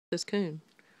this coon?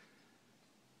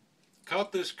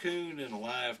 Caught this coon in a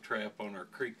live trap on our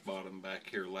creek bottom back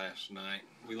here last night.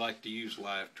 We like to use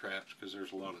live traps because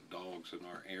there's a lot of dogs in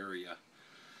our area.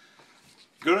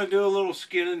 Gonna do a little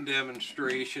skinning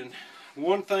demonstration.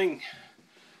 One thing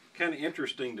kind of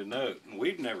interesting to note, and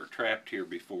we've never trapped here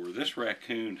before, this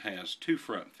raccoon has 2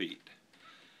 front feet.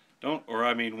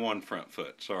 One front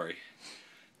foot, sorry.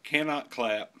 Cannot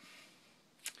clap.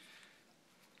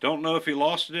 Don't know if he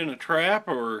lost it in a trap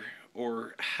or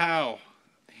how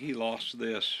he lost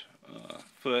this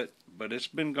foot, but it's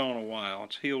been gone a while.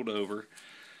 It's healed over.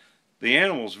 The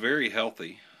animal's very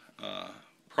healthy.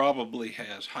 Probably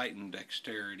has heightened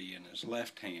dexterity in his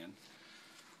left hand,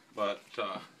 but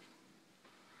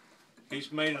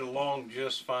he's made it along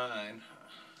just fine.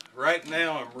 Right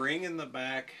now I'm wringing the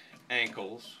back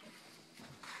ankles,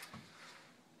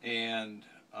 and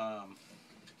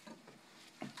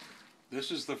this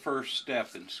is the first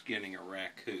step in skinning a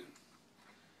raccoon.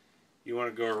 You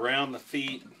want to go around the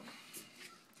feet.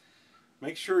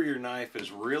 Make sure your knife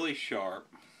is really sharp.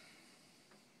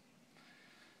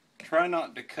 Try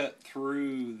not to cut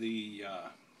through the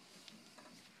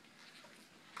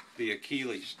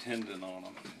Achilles tendon on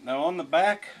them. Now on the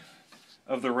back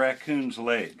of the raccoon's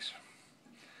legs,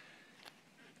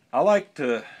 I like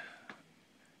to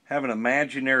have an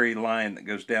imaginary line that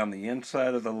goes down the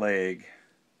inside of the leg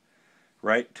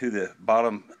right to the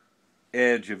bottom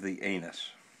edge of the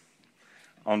anus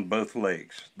on both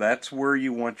legs. That's where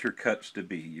you want your cuts to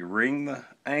be. You wring the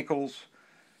ankles,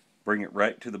 bring it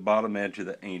right to the bottom edge of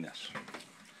the anus.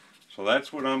 So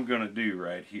that's what I'm going to do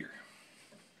right here.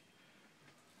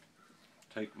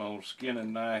 Take my old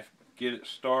skinning knife, get it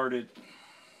started,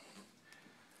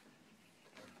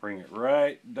 bring it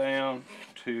right down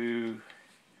to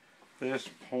this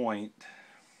point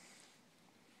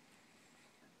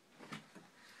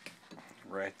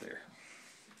right there.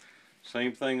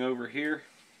 Same thing over here.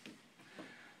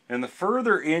 And the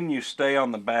further in you stay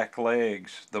on the back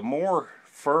legs, the more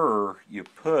fur you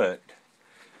put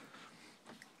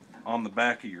on the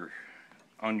back of your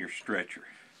stretcher.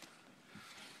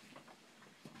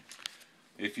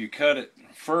 If you cut it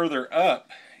further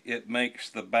up, it makes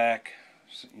the back,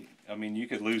 you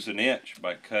could lose an inch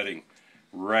by cutting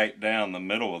right down the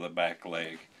middle of the back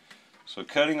leg. So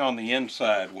cutting on the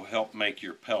inside will help make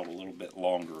your pelt a little bit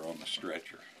longer on the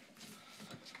stretcher.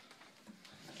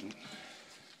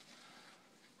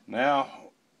 Now,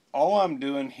 all I'm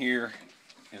doing here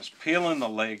is peeling the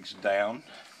legs down.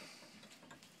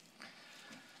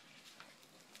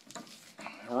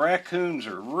 Raccoons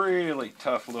are really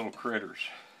tough little critters.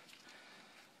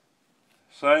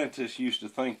 Scientists used to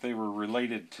think they were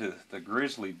related to the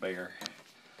grizzly bear,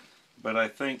 but I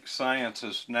think science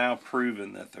has now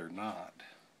proven that they're not.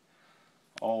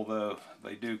 Although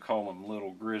they do call them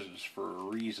little grizzlies for a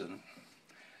reason.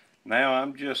 Now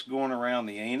I'm just going around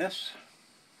the anus.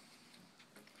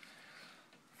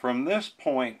 From this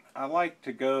point, I like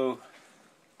to go,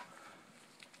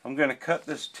 I'm going to cut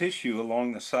this tissue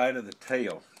along the side of the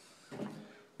tail.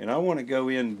 And I want to go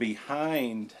in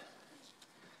behind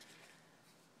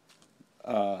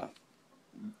the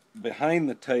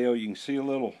tail. You can see a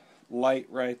little light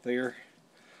right there.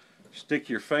 Stick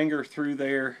your finger through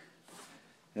there,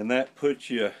 and that puts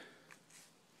you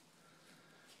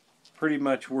pretty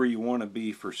much where you want to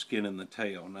be for skinning the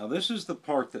tail. Now this is the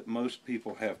part that most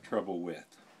people have trouble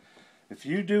with. If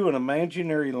you do an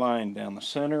imaginary line down the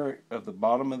center of the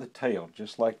bottom of the tail,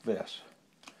 just like this,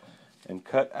 and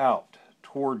cut out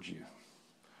towards you,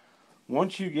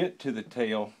 once you get to the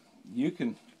tail, you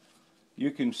can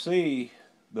see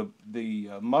the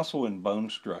muscle and bone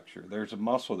structure. There's a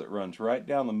muscle that runs right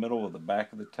down the middle of the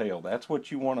back of the tail. That's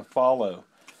what you want to follow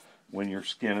when you're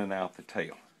skinning out the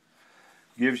tail.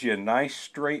 Gives you a nice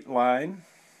straight line.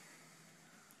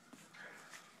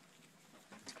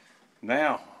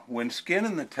 Now, when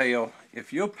skinning the tail,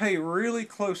 if you'll pay really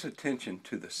close attention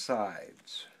to the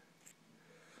sides,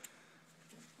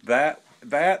 that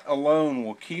alone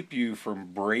will keep you from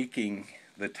breaking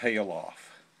the tail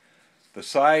off. The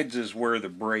sides is where the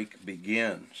break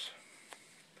begins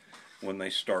when they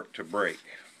start to break.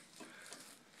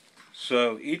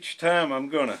 So each time I'm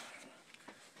going to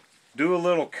do a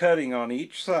little cutting on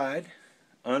each side,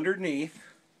 underneath,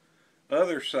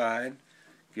 other side,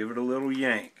 give it a little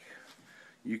yank.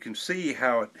 You can see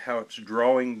how it's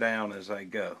drawing down as I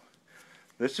go.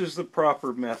 This is the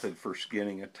proper method for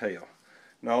skinning a tail.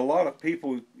 Now a lot of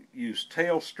people use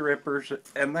tail strippers,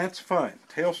 and that's fine.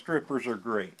 Tail strippers are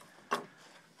great.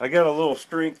 I got a little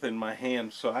strength in my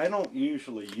hand, so I don't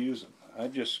usually use them. I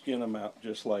just skin them out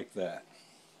just like that.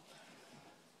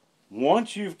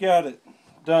 Once you've got it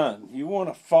done, you want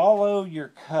to follow your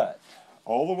cut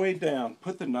all the way down.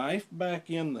 Put the knife back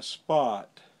in the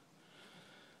spot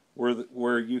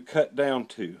where you cut down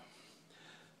to.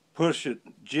 Push it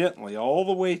gently all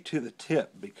the way to the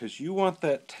tip because you want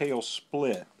that tail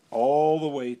split all the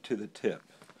way to the tip.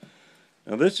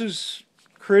 Now this is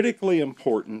critically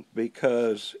important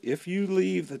because if you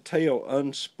leave the tail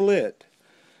unsplit,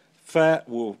 fat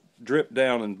will drip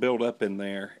down and build up in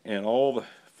there and all the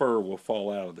fur will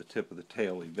fall out of the tip of the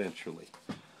tail eventually.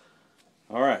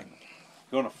 Alright,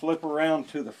 going to flip around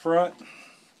to the front.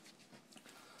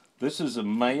 This is a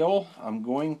male. I'm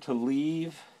going to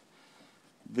leave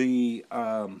the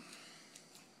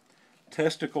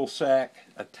testicle sac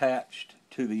attached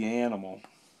to the animal.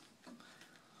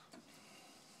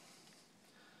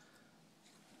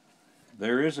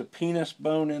 There is a penis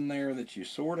bone in there that you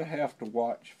sort of have to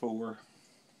watch for,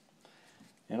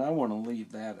 and I want to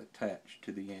leave that attached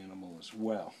to the animal as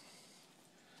well.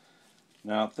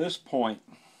 Now at this point,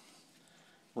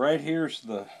 right here's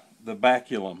the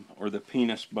baculum or the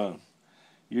penis bone.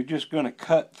 You're just going to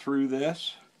cut through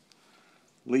this,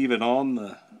 leave it on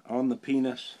the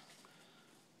penis.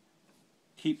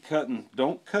 Keep cutting.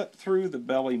 Don't cut through the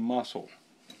belly muscle.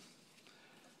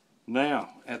 Now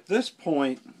at this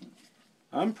point,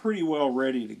 I'm pretty well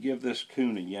ready to give this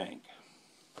coon a yank.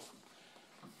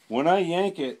 When I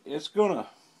yank it, it's gonna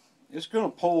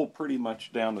pull pretty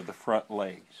much down to the front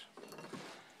legs.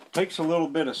 Takes a little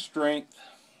bit of strength.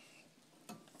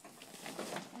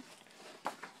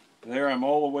 There, I'm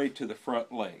all the way to the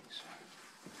front legs.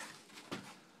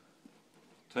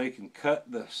 Take and cut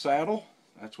the saddle.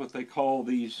 That's what they call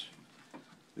these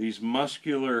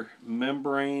muscular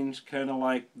membranes, kind of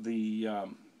like the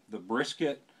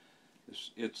brisket.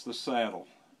 It's the saddle.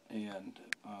 And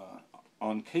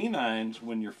on canines,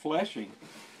 when you're fleshing,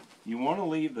 you want to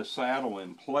leave the saddle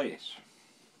in place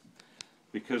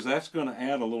because that's going to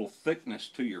add a little thickness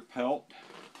to your pelt.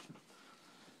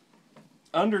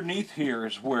 Underneath here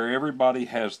is where everybody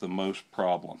has the most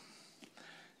problem.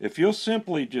 If you'll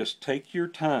simply just take your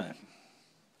time,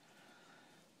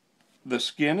 the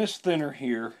skin is thinner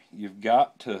here. You've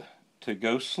got to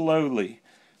go slowly.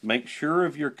 Make sure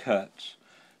of your cuts.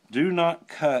 Do not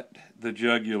cut the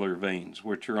jugular veins,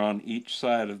 which are on each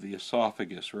side of the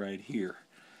esophagus right here.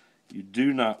 You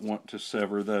do not want to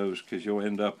sever those because you'll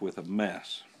end up with a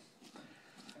mess.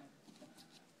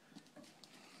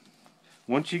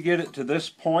 Once you get it to this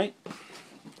point,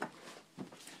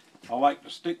 I like to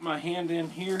stick my hand in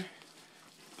here,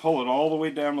 pull it all the way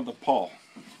down to the paw.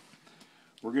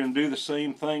 We're going to do the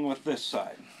same thing with this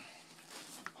side.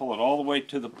 Pull it all the way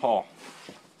to the paw.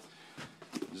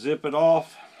 Zip it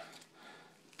off.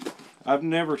 I've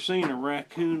never seen a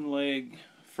raccoon leg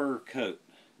fur coat.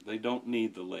 They don't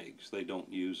need the legs. They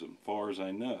don't use them, far as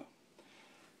I know.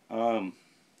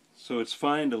 So it's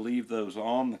fine to leave those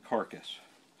on the carcass.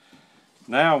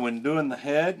 Now, when doing the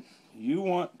head, you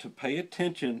want to pay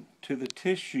attention to the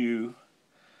tissue.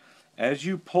 As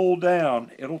you pull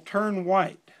down, it'll turn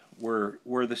white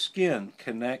where the skin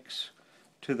connects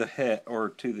to the head or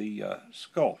to the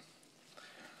skull.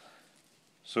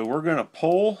 So we're going to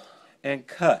pull and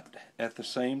cut at the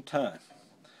same time.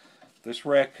 This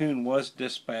raccoon was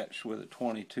dispatched with a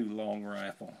 .22 long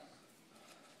rifle.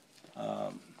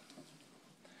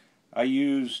 I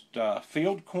used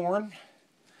field corn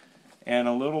and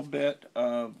a little bit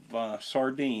of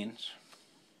sardines.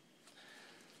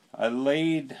 I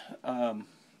laid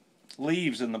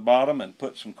leaves in the bottom and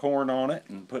put some corn on it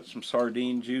and put some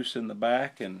sardine juice in the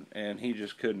back, and he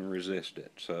just couldn't resist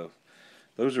it. So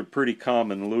those are pretty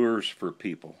common lures for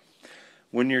people.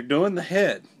 When you're doing the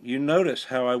head, you notice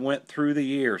how I went through the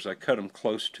ears. I cut them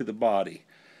close to the body.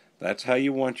 That's how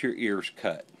you want your ears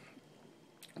cut.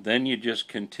 Then you just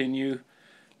continue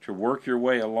to work your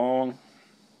way along.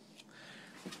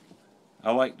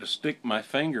 I like to stick my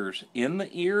fingers in the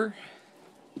ear.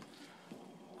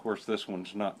 Of course, this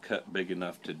one's not cut big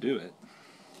enough to do it.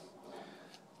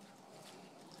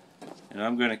 And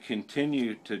I'm going to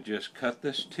continue to just cut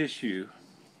this tissue.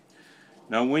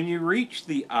 Now, when you reach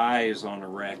the eyes on a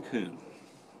raccoon,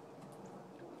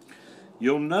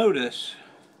 you'll notice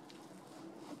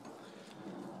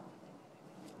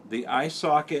the eye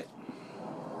socket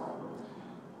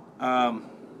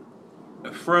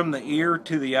from the ear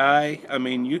to the eye. I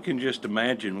mean, you can just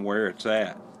imagine where it's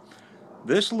at.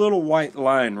 This little white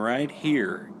line right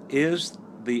here is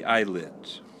the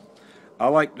eyelids. I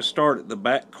like to start at the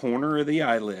back corner of the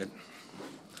eyelid.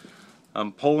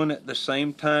 I'm pulling at the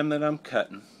same time that I'm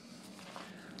cutting.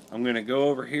 I'm going to go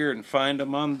over here and find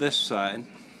them on this side.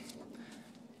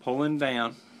 Pulling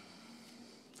down.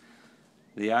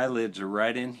 The eyelids are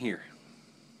right in here.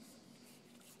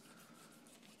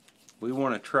 we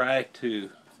want to try to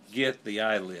get the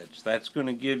eyelids. That's going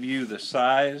to give you the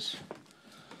size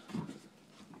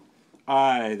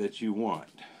eye that you want.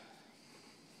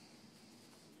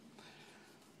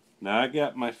 Now I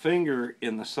got my finger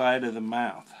in the side of the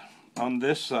mouth. On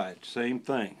this side, same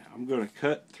thing. I'm going to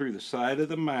cut through the side of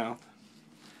the mouth.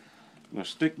 I'm going to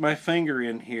stick my finger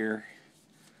in here,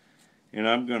 and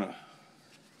I'm going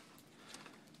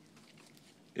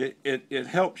to, it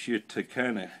helps you to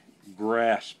kind of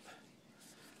grasp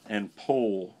and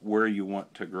pull where you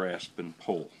want to grasp and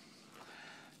pull.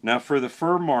 Now for the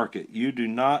fur market, you do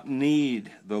not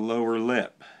need the lower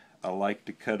lip. I like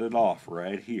to cut it off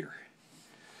right here.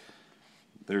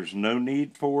 There's no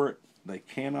need for it. They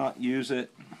cannot use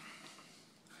it.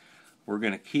 We're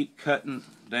going to keep cutting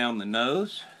down the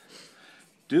nose.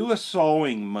 Do a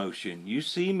sawing motion. You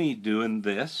see me doing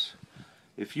this.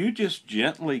 If you just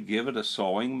gently give it a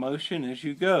sawing motion as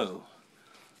you go,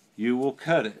 you will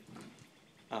cut it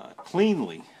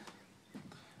cleanly,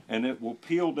 and it will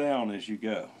peel down as you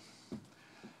go.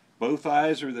 Both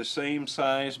eyes are the same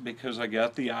size because I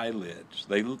got the eyelids.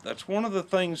 That's one of the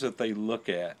things that they look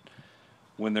at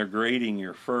when they're grading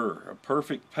your fur. A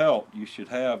perfect pelt, you should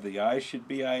have the eye should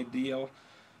be ideal,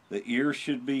 the ears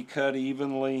should be cut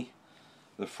evenly,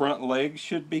 the front legs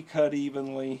should be cut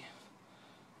evenly.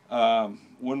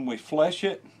 When we flesh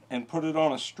it and put it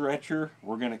on a stretcher,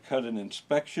 we're going to cut an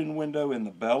inspection window in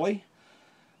the belly.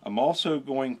 I'm also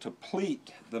going to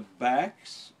pleat the back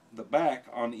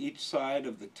on each side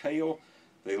of the tail.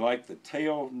 They like the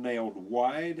tail nailed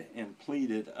wide and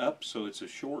pleated up so it's a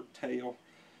short tail.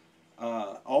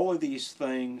 All of these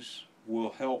things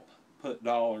will help put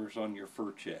dollars on your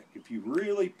fur check. If you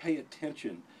really pay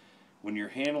attention when you're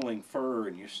handling fur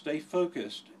and you stay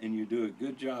focused and you do a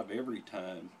good job every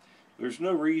time, there's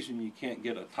no reason you can't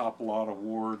get a top lot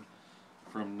award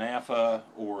from NAFA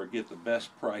or get the best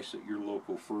price at your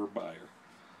local fur buyer.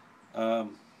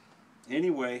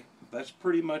 Anyway, that's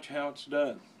pretty much how it's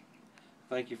done.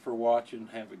 Thank you for watching.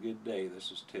 Have a good day.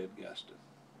 This is Ted Gustin.